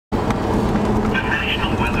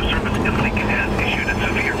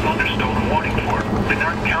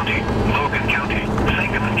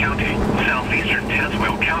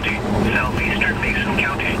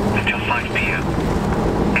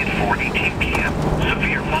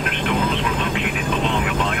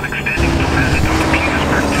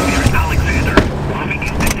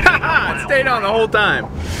whole time.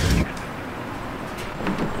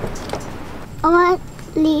 I want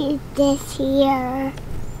to leave this here.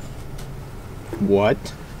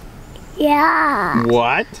 What? Yeah.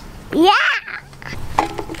 What? Yeah.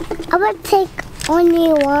 I would take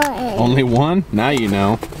only one. Only one? Now you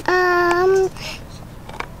know.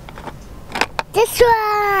 This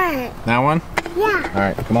one. That one? Yeah. All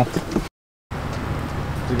right, come on. Is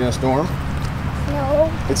it gonna storm? No.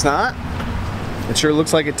 It's not? It sure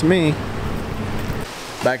looks like it to me.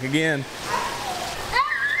 Back again.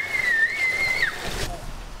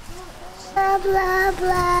 Blah, blah,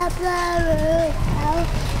 blah, blah, roof so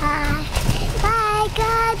high. I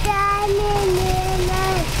got diamond in the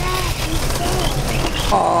sky.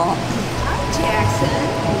 Aw. Hi, Jackson.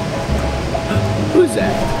 Who's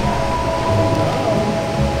that?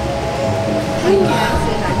 Hi,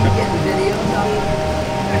 Jackson. Are you getting video of you?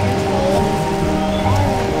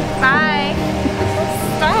 Bye.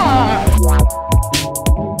 Stop.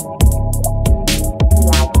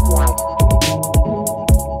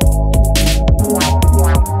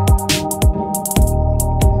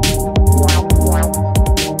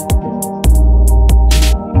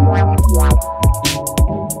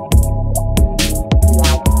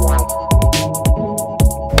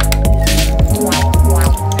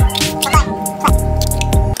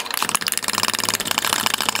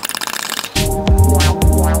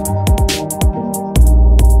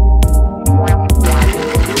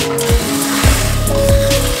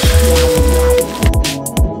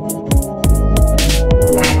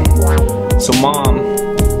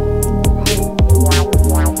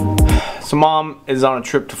 So mom is on a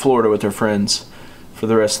trip to Florida with her friends for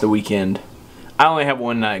the rest of the weekend. I only have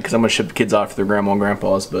one night because I'm going to ship the kids off to their grandma and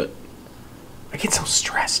grandpa's, but I get so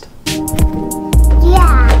stressed.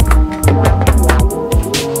 Yeah.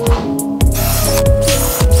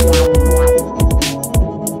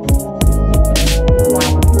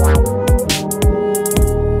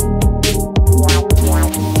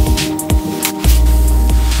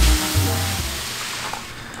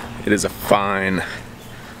 It is a fine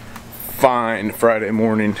Friday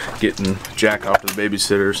morning getting Jack off to the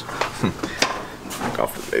babysitters. Jack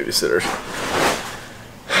off to the babysitters.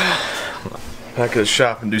 Back at the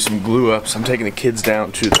shop and do some glue ups. I'm taking the kids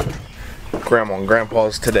down to grandma and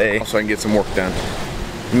grandpa's today so I can get some work done.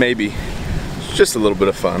 Maybe. It's just a little bit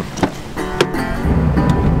of fun.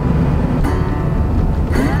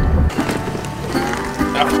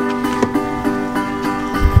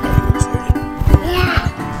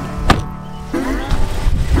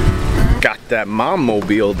 That mom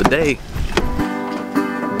mobile today.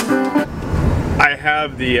 I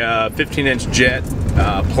have the 15-inch jet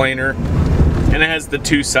planer, and it has the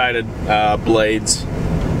two-sided blades,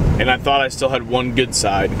 and I thought I still had one good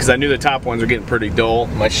side because I knew the top ones were getting pretty dull.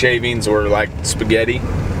 My shavings were like spaghetti,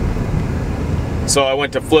 so I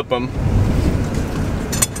went to flip them,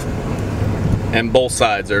 and both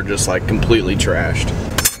sides are just like completely trashed.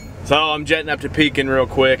 So I'm jetting up to Pekin real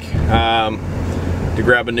quick to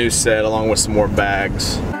grab a new set along with some more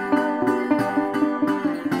bags.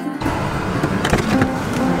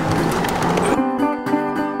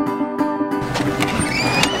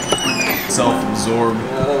 Self-absorbed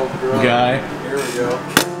guy. Here we go.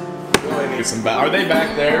 Get some are they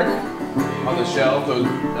back there on the shelf, those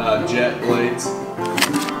jet blades?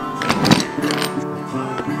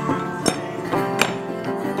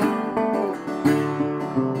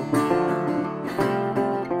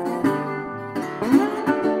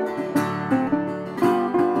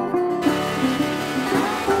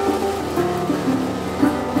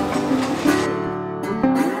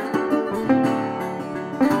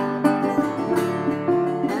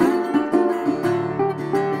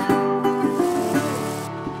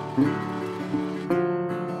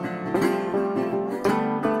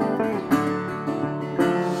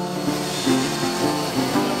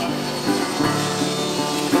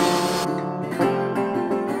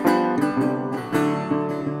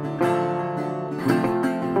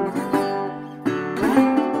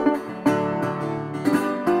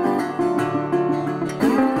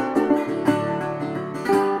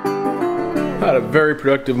 Had a very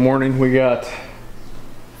productive morning. We got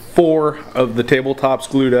 4 of the tabletops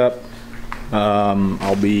glued up.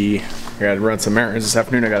 I gotta run some errands this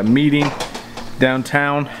afternoon. I got a meeting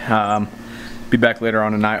downtown. Be back later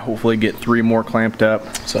on tonight. Hopefully get 3 more clamped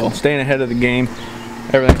up. So staying ahead of the game.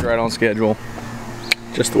 Everything's right on schedule.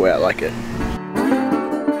 Just the way I like it.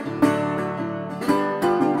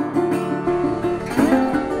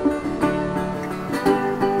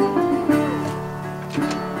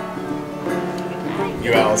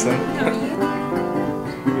 You, Allison.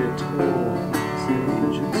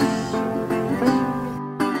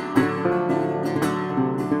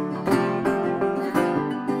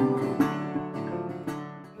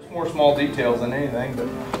 details than anything, but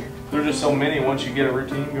there's just so many. Once you get a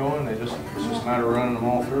routine going, it's just a matter of running them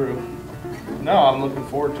all through. No, I'm looking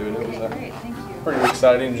forward to it. It was a pretty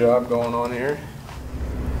exciting job going on here.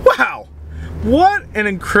 Wow, what an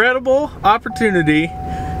incredible opportunity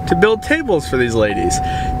to build tables for these ladies.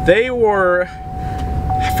 They were,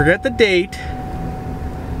 I forget the date,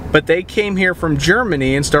 but they came here from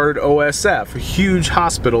Germany and started OSF, a huge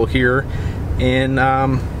hospital here in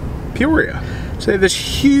Peoria. So they have this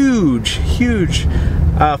huge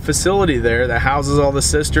facility there that houses all the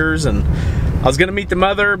sisters, and I was gonna meet the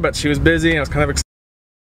mother, but she was busy and I was kind of excited.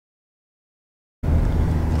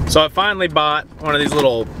 So I finally bought one of these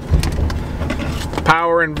little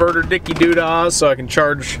power inverter dicky doodahs so I can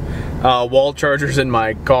charge wall chargers in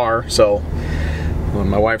my car, so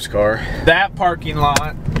my wife's car. That parking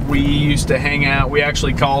lot we used to hang out. We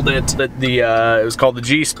actually called it it was called the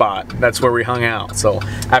G spot. That's where we hung out. So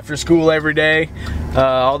after school every day,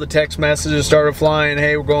 all the text messages started flying.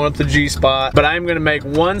 Hey, we're going up to the G spot. But I'm gonna make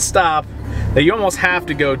one stop that you almost have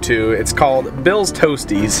to go to. It's called Bill's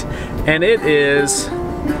Toasties, and it is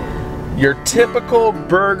your typical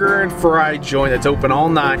burger and fry joint that's open all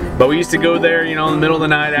night. But we used to go there, you know, in the middle of the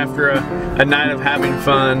night after a night of having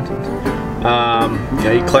fun. You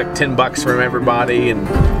know, you collect 10 bucks from everybody and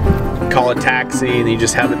call a taxi, and you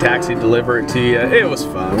just have the taxi deliver it to you. It was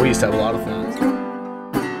fun. We used to have a lot of fun.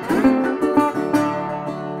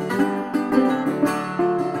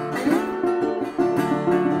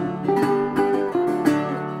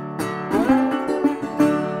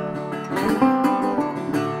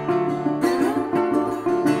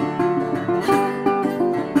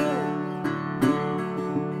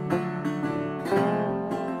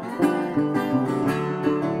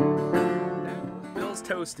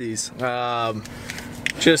 Toasties.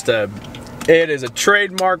 It is a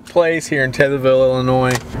trademark place here in Taylorville,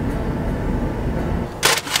 Illinois.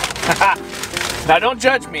 Now don't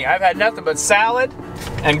judge me. I've had nothing but salad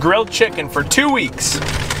and grilled chicken for 2 weeks.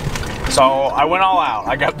 So I went all out.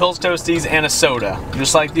 I got Bill's Toasties and a soda,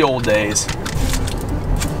 just like the old days.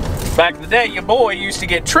 Back in the day, your boy used to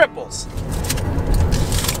get triples.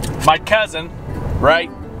 My cousin,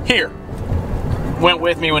 right here, went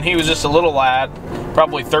with me when he was just a little lad,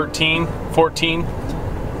 probably 13, 14,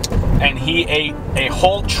 and he ate a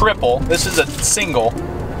whole triple. This is a single.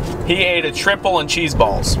 He ate a triple and cheese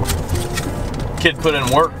balls. Kid put in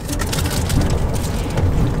work.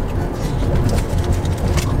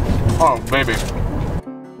 Oh, baby.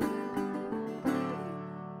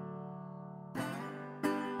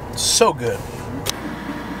 So good.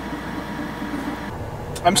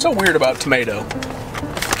 I'm so weird about tomato.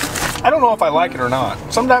 I don't know if I like it or not.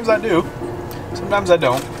 Sometimes I do. Sometimes I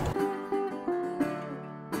don't.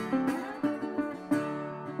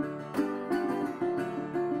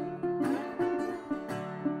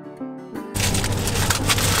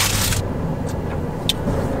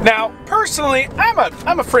 Now, personally,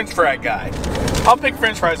 I'm a French fry guy. I'll pick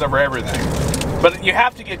French fries over everything. But you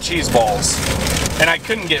have to get cheese balls. And I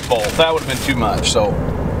couldn't get both. That would have been too much. So,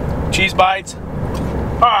 cheese bites.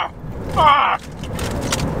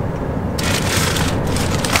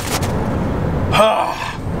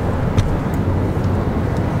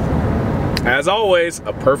 As always,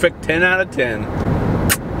 a perfect 10 out of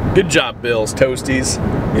 10. Good job, Bill's Toasties.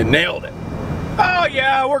 You nailed it. Oh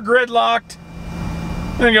yeah, we're gridlocked.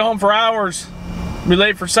 I'm gonna go home for hours. Be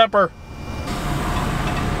late for supper.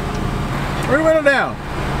 We're winning down.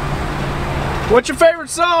 What's your favorite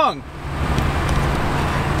song?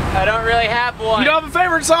 I don't really have one. You don't have a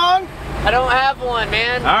favorite song? I don't have one,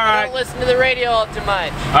 man. All right. I don't listen to the radio all too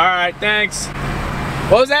much. All right, thanks.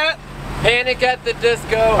 What was that? Panic at the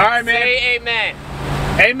Disco. All right, man. Say amen.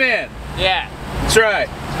 Amen. Yeah. That's right.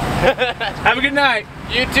 Have a good night.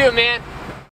 You too, man.